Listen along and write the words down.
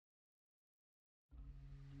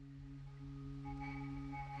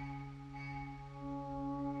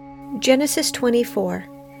Genesis 24.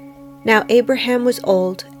 Now Abraham was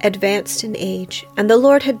old, advanced in age, and the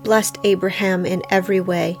Lord had blessed Abraham in every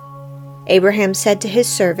way. Abraham said to his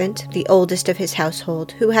servant, the oldest of his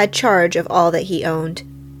household, who had charge of all that he owned,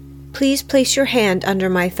 "Please place your hand under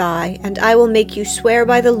my thigh, and I will make you swear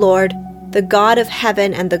by the Lord, the God of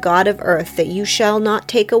heaven and the God of earth, that you shall not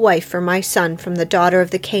take a wife for my son from the daughter of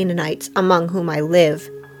the Canaanites among whom I live.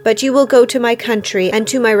 But you will go to my country and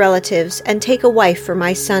to my relatives, and take a wife for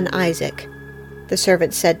my son Isaac." The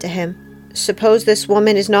servant said to him, "Suppose this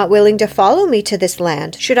woman is not willing to follow me to this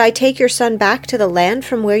land. Should I take your son back to the land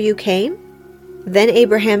from where you came?" Then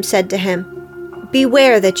Abraham said to him,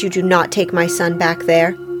 "Beware that you do not take my son back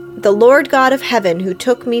there. The Lord God of heaven, who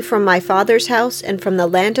took me from my father's house and from the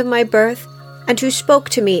land of my birth, and who spoke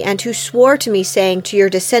to me and who swore to me, saying, 'To your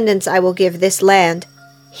descendants I will give this land,'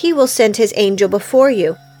 he will send his angel before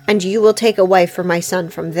you, and you will take a wife for my son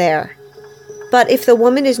from there. But if the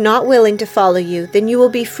woman is not willing to follow you, then you will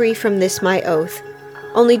be free from this my oath.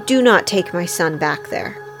 Only do not take my son back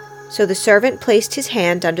there." So the servant placed his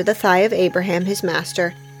hand under the thigh of Abraham his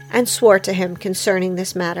master, and swore to him concerning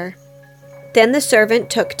this matter. Then the servant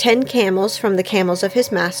took 10 camels from the camels of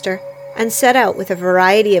his master, and set out with a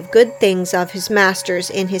variety of good things of his master's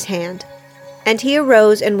in his hand. And he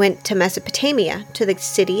arose and went to Mesopotamia, to the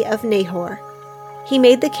city of Nahor. He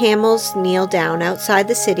made the camels kneel down outside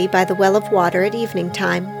the city by the well of water at evening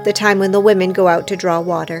time, the time when the women go out to draw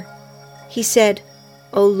water. He said,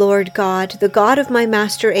 "O Lord God, the God of my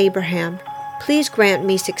master Abraham, please grant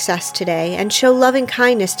me success today, and show loving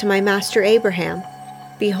kindness to my master Abraham.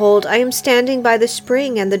 Behold, I am standing by the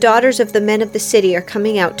spring, and the daughters of the men of the city are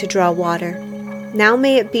coming out to draw water. Now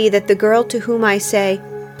may it be that the girl to whom I say,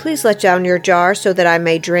 'Please let down your jar so that I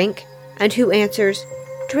may drink,' and who answers,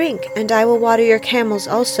 'Drink, and I will water your camels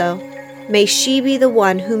also,' may she be the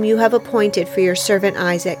one whom you have appointed for your servant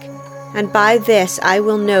Isaac, and by this I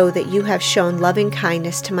will know that you have shown loving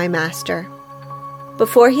kindness to my master."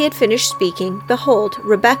 Before he had finished speaking, behold,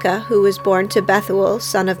 Rebekah, who was born to Bethuel,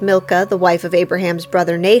 son of Milcah, the wife of Abraham's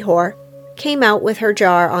brother Nahor, came out with her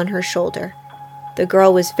jar on her shoulder. The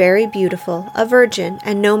girl was very beautiful, a virgin,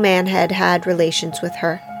 and no man had had relations with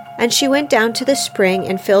her. And she went down to the spring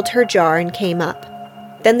and filled her jar and came up.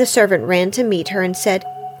 Then the servant ran to meet her and said,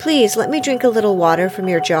 "Please let me drink a little water from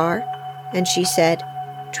your jar." And she said,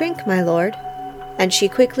 "Drink, my lord." And she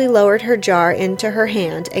quickly lowered her jar into her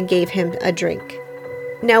hand and gave him a drink.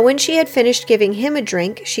 Now when she had finished giving him a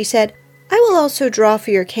drink, she said, "I will also draw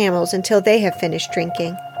for your camels until they have finished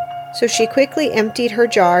drinking." So she quickly emptied her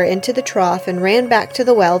jar into the trough and ran back to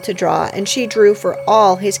the well to draw, and she drew for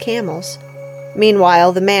all his camels.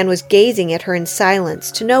 Meanwhile, the man was gazing at her in silence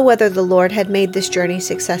to know whether the Lord had made this journey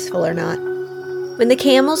successful or not. When the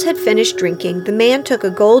camels had finished drinking, the man took a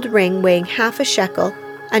gold ring weighing 1/2 shekel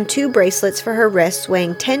and 2 bracelets for her wrists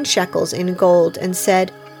weighing 10 shekels in gold, and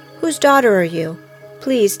said, "Whose daughter are you?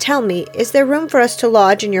 Please tell me, is there room for us to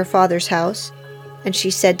lodge in your father's house?" And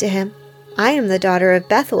she said to him, "I am the daughter of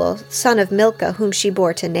Bethuel, son of Milcah, whom she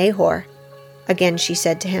bore to Nahor." Again she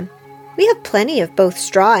said to him, "We have plenty of both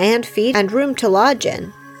straw and feed and room to lodge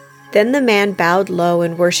in." Then the man bowed low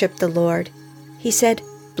and worshipped the Lord. He said,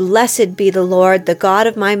 "Blessed be the Lord, the God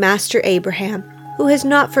of my master Abraham, who has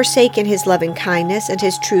not forsaken his loving kindness and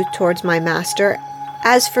his truth towards my master.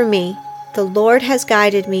 As for me, the Lord has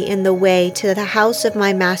guided me in the way to the house of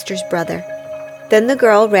my master's brother." Then the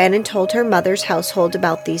girl ran and told her mother's household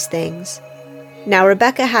about these things. Now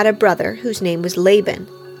Rebekah had a brother whose name was Laban,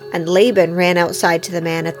 and Laban ran outside to the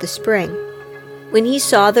man at the spring. When he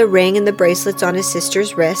saw the ring and the bracelets on his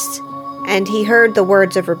sister's wrists, and he heard the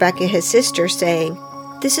words of Rebekah his sister, saying,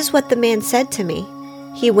 "This is what the man said to me,"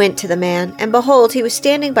 he went to the man, and behold, he was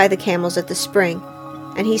standing by the camels at the spring.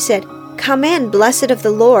 And he said, "Come in, blessed of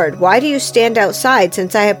the Lord. Why do you stand outside,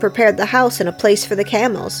 since I have prepared the house and a place for the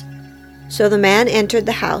camels?" So the man entered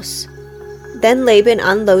the house. Then Laban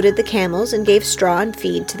unloaded the camels and gave straw and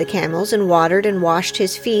feed to the camels, and watered and washed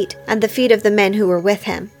his feet and the feet of the men who were with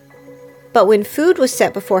him. But when food was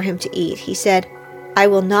set before him to eat, he said, "I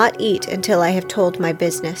will not eat until I have told my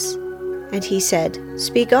business." And he said,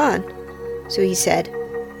 "Speak on." So he said,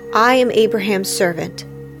 "I am Abraham's servant.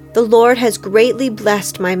 The Lord has greatly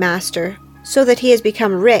blessed my master, so that he has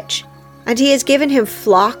become rich, and he has given him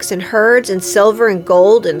flocks and herds and silver and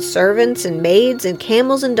gold and servants and maids and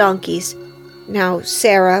camels and donkeys. Now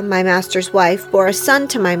Sarah, my master's wife, bore a son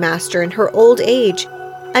to my master in her old age,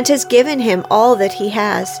 and has given him all that he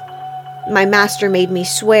has. My master made me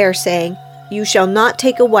swear, saying, 'You shall not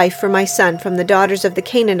take a wife for my son from the daughters of the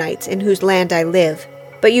Canaanites in whose land I live,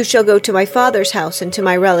 but you shall go to my father's house and to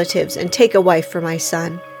my relatives and take a wife for my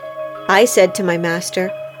son.' I said to my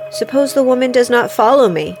master, "Suppose the woman does not follow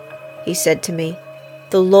me?" He said to me,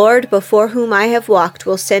 "The Lord before whom I have walked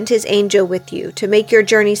will send his angel with you to make your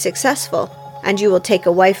journey successful, and you will take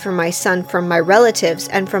a wife for my son from my relatives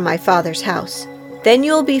and from my father's house. Then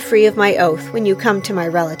you will be free of my oath when you come to my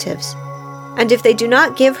relatives. And if they do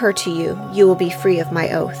not give her to you, you will be free of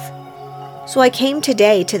my oath." So I came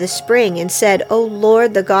today to the spring and said, "O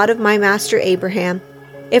Lord, the God of my master Abraham,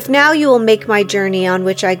 if now you will make my journey on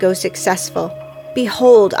which I go successful,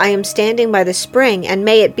 behold, I am standing by the spring, and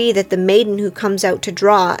may it be that the maiden who comes out to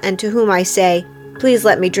draw, and to whom I say, 'Please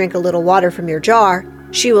let me drink a little water from your jar,'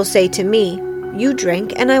 she will say to me, 'You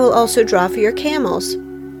drink, and I will also draw for your camels.'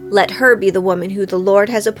 Let her be the woman who the Lord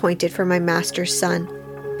has appointed for my master's son."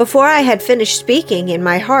 Before I had finished speaking in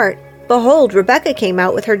my heart, behold, Rebekah came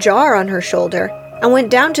out with her jar on her shoulder, and went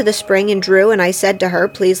down to the spring and drew, and I said to her,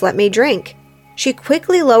 "Please let me drink." She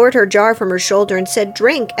quickly lowered her jar from her shoulder and said,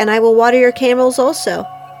 "Drink, and I will water your camels also."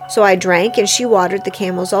 So I drank, and she watered the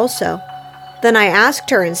camels also. Then I asked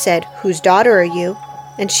her and said, "Whose daughter are you?"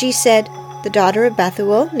 And she said, "The daughter of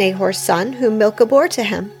Bethuel, Nahor's son, whom Milcah bore to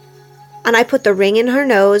him." And I put the ring in her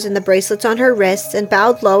nose and the bracelets on her wrists, and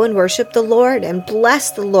bowed low and worshipped the Lord, and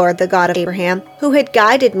blessed the Lord, the God of Abraham, who had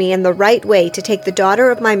guided me in the right way to take the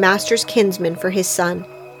daughter of my master's kinsman for his son.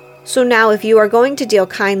 So now if you are going to deal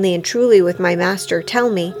kindly and truly with my master,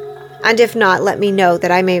 tell me, and if not, let me know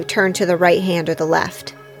that I may turn to the right hand or the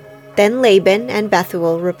left." Then Laban and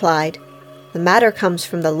Bethuel replied, "The matter comes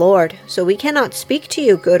from the Lord, so we cannot speak to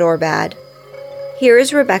you good or bad. Here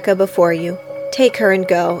is Rebekah before you. Take her and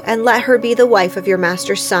go, and let her be the wife of your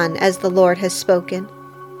master's son, as the Lord has spoken."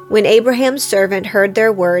 When Abraham's servant heard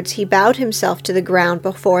their words, he bowed himself to the ground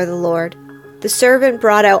before the Lord. The servant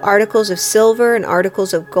brought out articles of silver and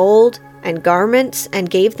articles of gold and garments and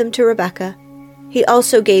gave them to Rebekah. He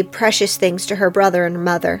also gave precious things to her brother and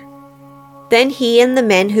mother. Then he and the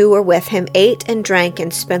men who were with him ate and drank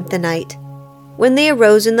and spent the night. When they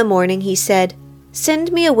arose in the morning, he said,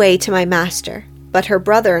 "Send me away to my master." But her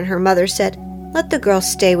brother and her mother said, "Let the girl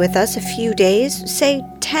stay with us a few days, say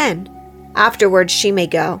 10. Afterwards she may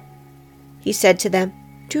go." He said to them,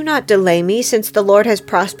 "Do not delay me, since the Lord has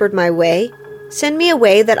prospered my way. Send me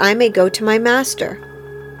away that I may go to my master."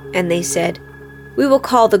 And they said, "We will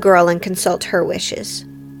call the girl and consult her wishes."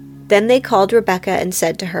 Then they called Rebekah and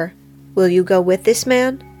said to her, "Will you go with this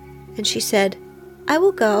man?" And she said, "I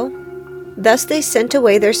will go." Thus they sent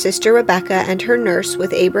away their sister Rebekah and her nurse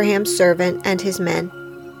with Abraham's servant and his men.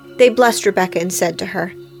 They blessed Rebekah and said to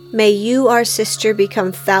her, "May you, our sister,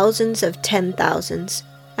 become thousands of 10,000s,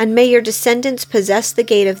 and may your descendants possess the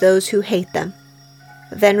gate of those who hate them."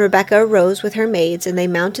 Then Rebekah arose with her maids, and they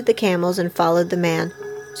mounted the camels and followed the man.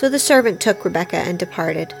 So the servant took Rebekah and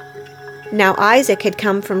departed. Now Isaac had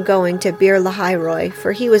come from going to Beer-lahai-roi,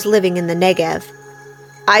 for he was living in the Negev.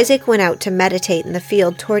 Isaac went out to meditate in the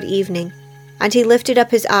field toward evening, and he lifted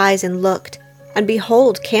up his eyes and looked, and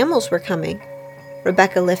behold, camels were coming.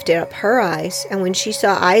 Rebekah lifted up her eyes, and when she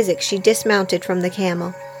saw Isaac, she dismounted from the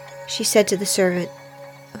camel. She said to the servant,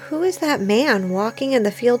 "Who is that man walking in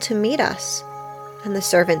the field to meet us?" And the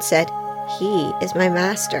servant said, "He is my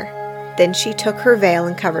master." Then she took her veil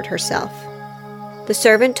and covered herself. The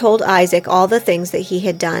servant told Isaac all the things that he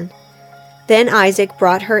had done. Then Isaac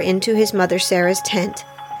brought her into his mother Sarah's tent,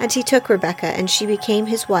 and he took Rebekah, and she became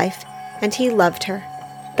his wife, and he loved her.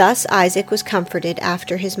 Thus Isaac was comforted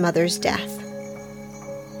after his mother's death.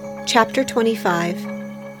 Chapter 25.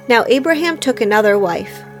 Now Abraham took another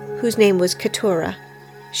wife, whose name was Keturah.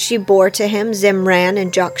 She bore to him Zimran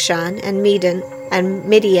and Jokshan and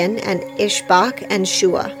Midian and Ishbak and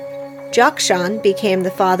Shua. Jokshan became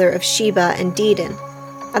the father of Sheba and Dedan,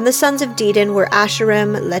 and the sons of Dedan were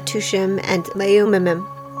Asherim, Letushim, and Leumimim.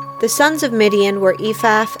 The sons of Midian were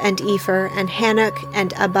Ephah and Epher and Hanok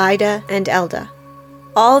and Abida and Eldah.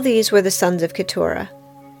 All these were the sons of Keturah.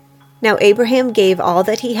 Now Abraham gave all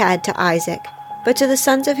that he had to Isaac, but to the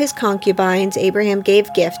sons of his concubines Abraham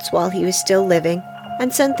gave gifts while he was still living,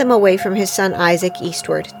 and sent them away from his son Isaac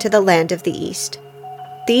eastward, to the land of the east.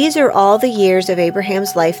 These are all the years of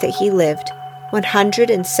Abraham's life that he lived,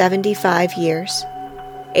 175 years.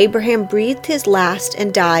 Abraham breathed his last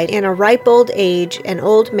and died in a ripe old age, an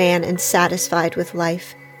old man and satisfied with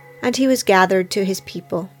life, and he was gathered to his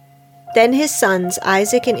people. Then his sons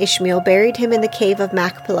Isaac and Ishmael buried him in the cave of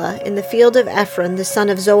Machpelah, in the field of Ephron the son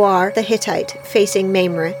of Zohar the Hittite, facing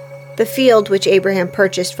Mamre, the field which Abraham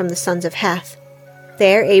purchased from the sons of Heth.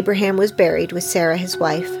 There Abraham was buried with Sarah his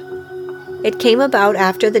wife. It came about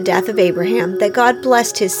after the death of Abraham that God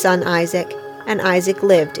blessed his son Isaac, and Isaac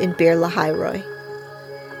lived in Beer-lahai-roi.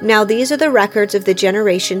 Now these are the records of the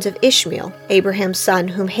generations of Ishmael, Abraham's son,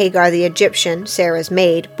 whom Hagar the Egyptian, Sarah's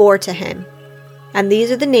maid, bore to him. And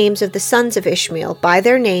these are the names of the sons of Ishmael, by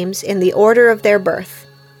their names in the order of their birth: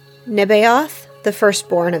 Nebaioth, the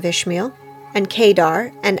firstborn of Ishmael, and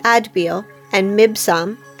Kedar, and Adbeel, and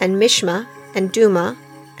Mibsam, and Mishma, and Duma,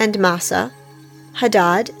 and Massa,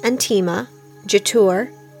 Hadad, and Tema,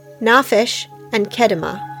 Jetur, Naphish, and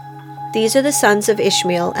Kedemah. These are the sons of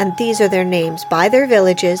Ishmael, and these are their names, by their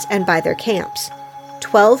villages and by their camps,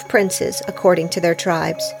 12 princes according to their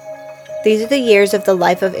tribes. These are the years of the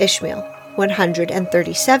life of Ishmael,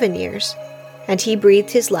 137 years. And he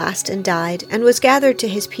breathed his last and died, and was gathered to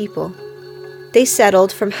his people. They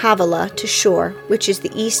settled from Havilah to Shur, which is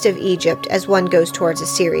the east of Egypt as one goes towards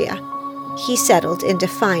Assyria. He settled in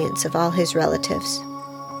defiance of all his relatives.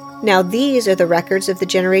 Now these are the records of the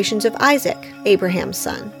generations of Isaac, Abraham's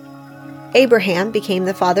son. Abraham became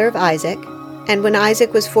the father of Isaac, and when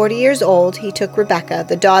Isaac was 40 years old, he took Rebekah,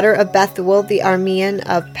 the daughter of Bethuel the Aramean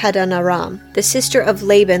of Padan Aram, the sister of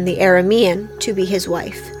Laban the Aramean, to be his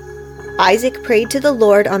wife. Isaac prayed to the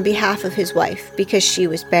Lord on behalf of his wife, because she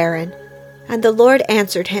was barren. And the Lord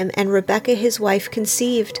answered him, and Rebekah his wife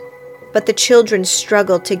conceived. But the children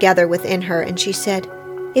struggled together within her, and she said,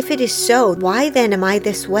 "If it is so, why then am I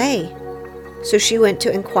this way?" So she went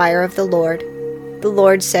to inquire of the Lord. The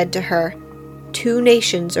Lord said to her, "2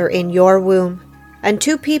 nations are in your womb, and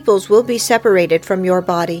 2 peoples will be separated from your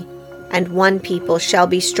body, and 1 people shall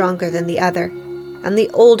be stronger than the other, and the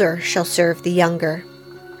older shall serve the younger."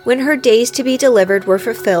 When her days to be delivered were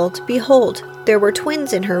fulfilled, behold, there were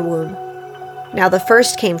twins in her womb. Now the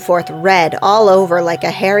first came forth red all over like a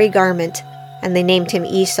hairy garment, and they named him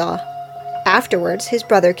Esau. Afterwards his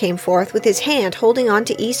brother came forth with his hand holding on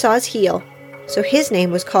to Esau's heel, so his name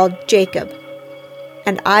was called Jacob.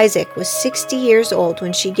 And Isaac was 60 years old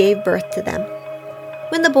when she gave birth to them.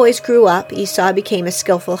 When the boys grew up, Esau became a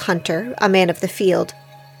skillful hunter, a man of the field.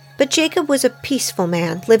 But Jacob was a peaceful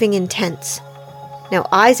man, living in tents. Now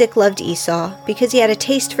Isaac loved Esau, because he had a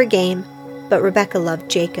taste for game, but Rebekah loved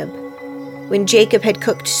Jacob. When Jacob had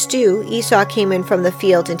cooked stew, Esau came in from the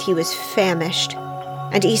field, and he was famished.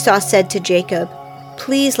 And Esau said to Jacob,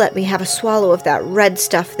 "Please let me have a swallow of that red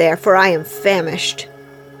stuff there, for I am famished."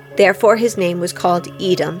 Therefore his name was called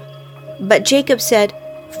Edom. But Jacob said,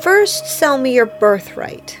 "First sell me your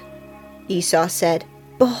birthright." Esau said,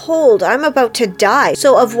 "Behold, I am about to die,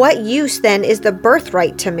 so of what use then is the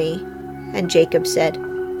birthright to me?" And Jacob said,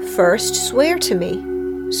 "First swear to me."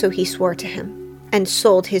 So he swore to him, and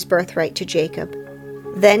sold his birthright to Jacob.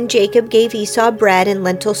 Then Jacob gave Esau bread and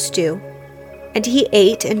lentil stew. And he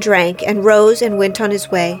ate and drank, and rose and went on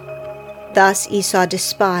his way. Thus Esau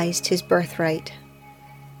despised his birthright.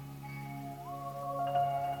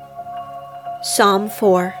 Psalm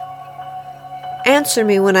 4. Answer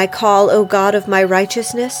me when I call, O God of my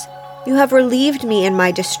righteousness. You have relieved me in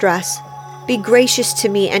my distress. Be gracious to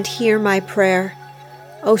me and hear my prayer.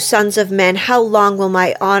 O sons of men, how long will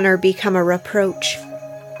my honor become a reproach?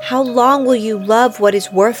 How long will you love what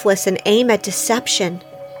is worthless and aim at deception?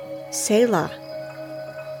 Selah.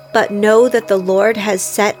 But know that the Lord has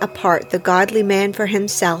set apart the godly man for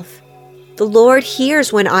himself. The Lord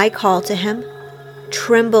hears when I call to him.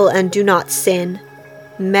 Tremble and do not sin.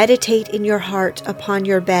 Meditate in your heart upon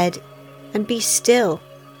your bed, and be still.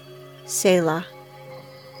 Selah.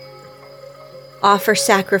 Offer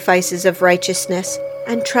sacrifices of righteousness,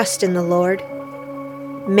 and trust in the Lord.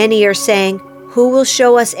 Many are saying, "Who will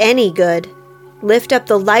show us any good?" Lift up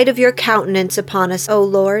the light of your countenance upon us, O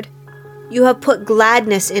Lord. You have put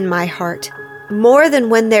gladness in my heart, more than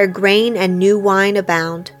when their grain and new wine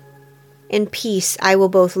abound. In peace I will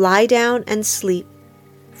both lie down and sleep,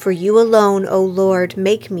 for you alone, O Lord,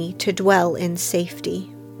 make me to dwell in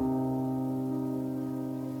safety.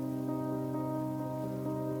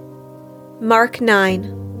 Mark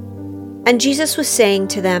 9. And Jesus was saying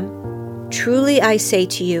to them, "Truly I say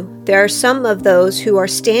to you, there are some of those who are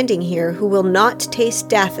standing here who will not taste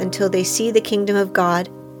death until they see the kingdom of God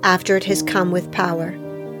after it has come with power."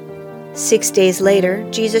 6 days later,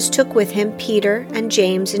 Jesus took with him Peter and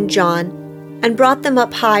James and John and brought them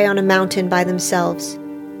up high on a mountain by themselves.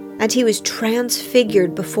 And he was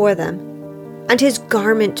transfigured before them, and his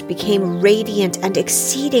garment became radiant and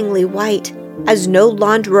exceedingly white, as no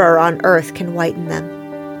launderer on earth can whiten them.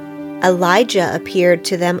 Elijah appeared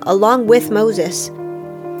to them along with Moses,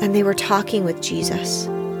 and they were talking with Jesus.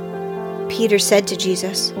 Peter said to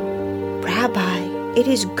Jesus, "Rabbi, it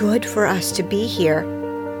is good for us to be here.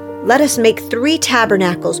 Let us make 3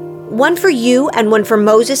 tabernacles, one for you and one for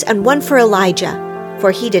Moses and one for Elijah." For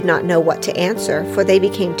he did not know what to answer, for they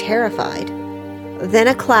became terrified. Then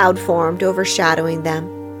a cloud formed, overshadowing them,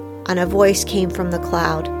 and a voice came from the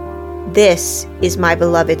cloud. "This is my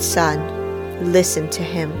beloved Son. Listen to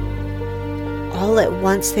him." All at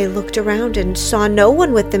once they looked around and saw no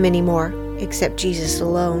one with them anymore, except Jesus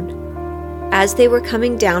alone. As they were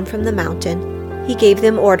coming down from the mountain, he gave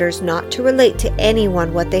them orders not to relate to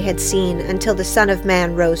anyone what they had seen until the Son of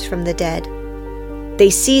Man rose from the dead. They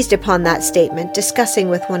seized upon that statement, discussing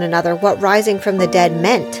with one another what rising from the dead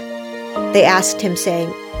meant. They asked him, saying,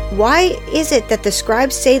 "Why is it that the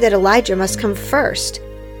scribes say that Elijah must come first?"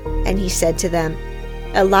 And he said to them,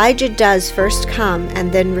 "Elijah does first come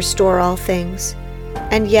and then restore all things.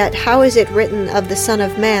 And yet how is it written of the Son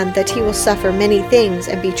of Man that he will suffer many things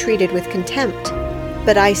and be treated with contempt?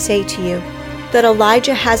 But I say to you that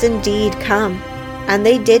Elijah has indeed come, and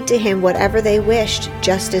they did to him whatever they wished,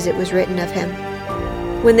 just as it was written of him."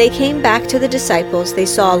 When they came back to the disciples, they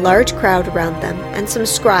saw a large crowd around them and some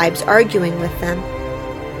scribes arguing with them.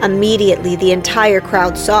 Immediately the entire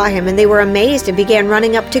crowd saw him, and they were amazed and began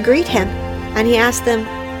running up to greet him. And he asked them,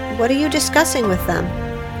 "What are you discussing with them?"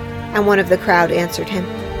 And one of the crowd answered him,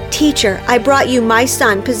 "Teacher, I brought you my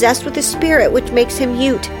son, possessed with a spirit which makes him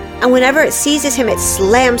mute. And whenever it seizes him, it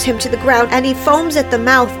slams him to the ground, and he foams at the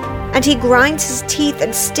mouth, and he grinds his teeth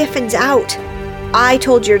and stiffens out. I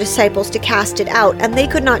told your disciples to cast it out, and they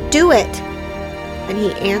could not do it." And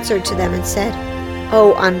he answered to them and said,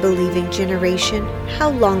 "O unbelieving generation, how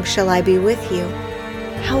long shall I be with you?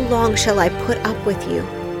 How long shall I put up with you?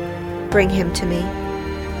 Bring him to me."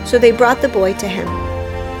 So they brought the boy to him.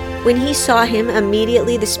 When he saw him,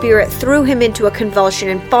 immediately the spirit threw him into a convulsion,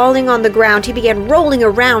 and falling on the ground, he began rolling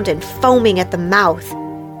around and foaming at the mouth.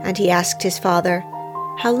 And he asked his father,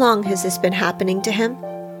 "How long has this been happening to him?"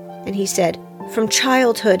 And he said, "From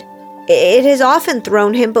childhood. It has often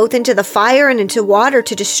thrown him both into the fire and into water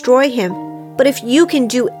to destroy him. But if you can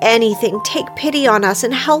do anything, take pity on us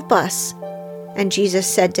and help us." And Jesus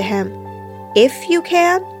said to him, "If you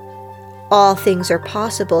can, all things are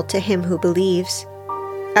possible to him who believes."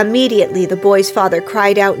 Immediately the boy's father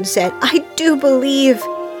cried out and said, "I do believe.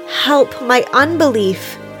 Help my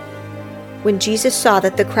unbelief." When Jesus saw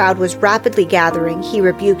that the crowd was rapidly gathering, he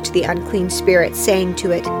rebuked the unclean spirit, saying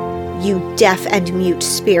to it, "You deaf and mute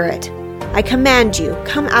spirit, I command you,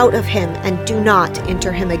 come out of him and do not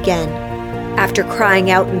enter him again." After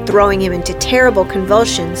crying out and throwing him into terrible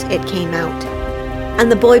convulsions, it came out. And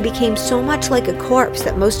the boy became so much like a corpse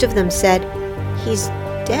that most of them said, "He's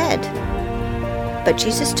dead." But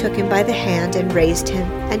Jesus took him by the hand and raised him,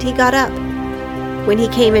 and he got up. When he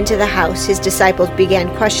came into the house, his disciples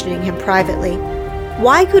began questioning him privately,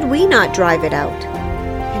 "Why could we not drive it out?"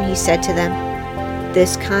 And he said to them,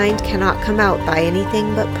 "This kind cannot come out by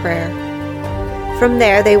anything but prayer." From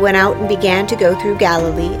there they went out and began to go through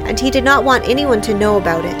Galilee, and he did not want anyone to know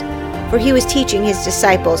about it, for he was teaching his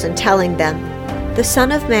disciples and telling them, "The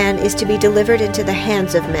Son of Man is to be delivered into the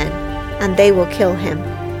hands of men, and they will kill him.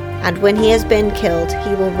 And when he has been killed,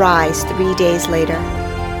 he will rise 3 days later."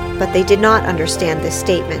 But they did not understand this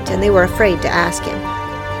statement, and they were afraid to ask him.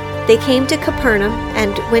 They came to Capernaum,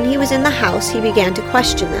 and when he was in the house, he began to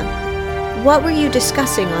question them, "What were you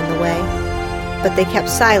discussing on the way?" But they kept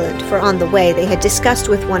silent, for on the way they had discussed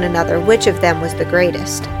with one another which of them was the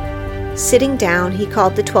greatest. Sitting down, he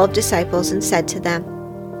called the 12 disciples and said to them,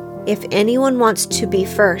 "If anyone wants to be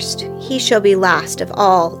first, he shall be last of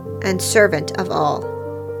all and servant of all."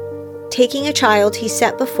 Taking a child, he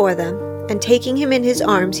set before them, and taking him in his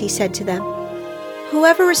arms, he said to them,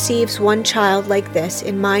 "Whoever receives one child like this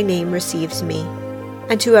in my name receives me,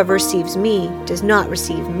 and whoever receives me does not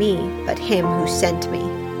receive me, but him who sent me."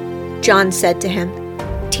 John said to him,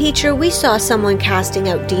 "Teacher, we saw someone casting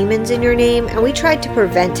out demons in your name, and we tried to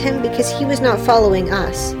prevent him because he was not following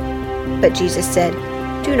us." But Jesus said,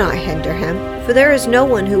 "Do not hinder him, for there is no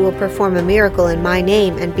one who will perform a miracle in my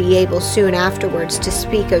name and be able soon afterwards to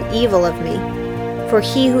speak of evil of me. For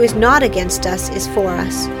he who is not against us is for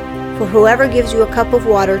us. For whoever gives you a cup of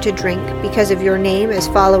water to drink because of your name as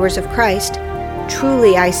followers of Christ,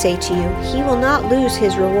 truly I say to you, he will not lose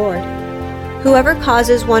his reward. Whoever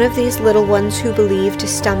causes one of these little ones who believe to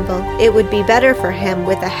stumble, it would be better for him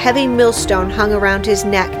with a heavy millstone hung around his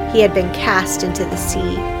neck he had been cast into the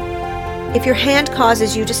sea. If your hand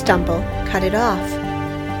causes you to stumble, cut it off.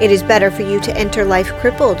 It is better for you to enter life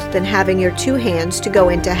crippled than having your 2 hands to go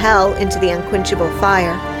into hell, into the unquenchable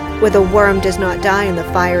fire, where the worm does not die and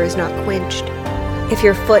the fire is not quenched. If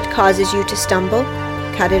your foot causes you to stumble,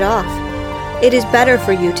 cut it off. It is better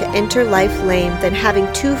for you to enter life lame than having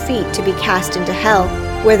 2 feet to be cast into hell,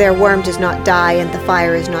 where their worm does not die and the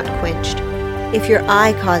fire is not quenched. If your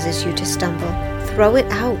eye causes you to stumble, throw it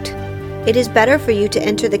out. It is better for you to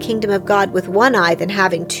enter the kingdom of God with 1 eye than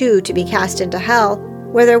having 2 to be cast into hell,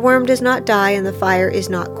 where their worm does not die and the fire is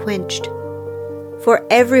not quenched. For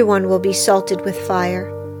everyone will be salted with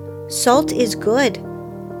fire. Salt is good,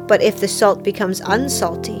 but if the salt becomes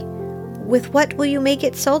unsalty, with what will you make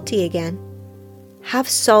it salty again? Have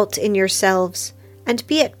salt in yourselves, and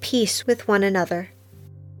be at peace with one another.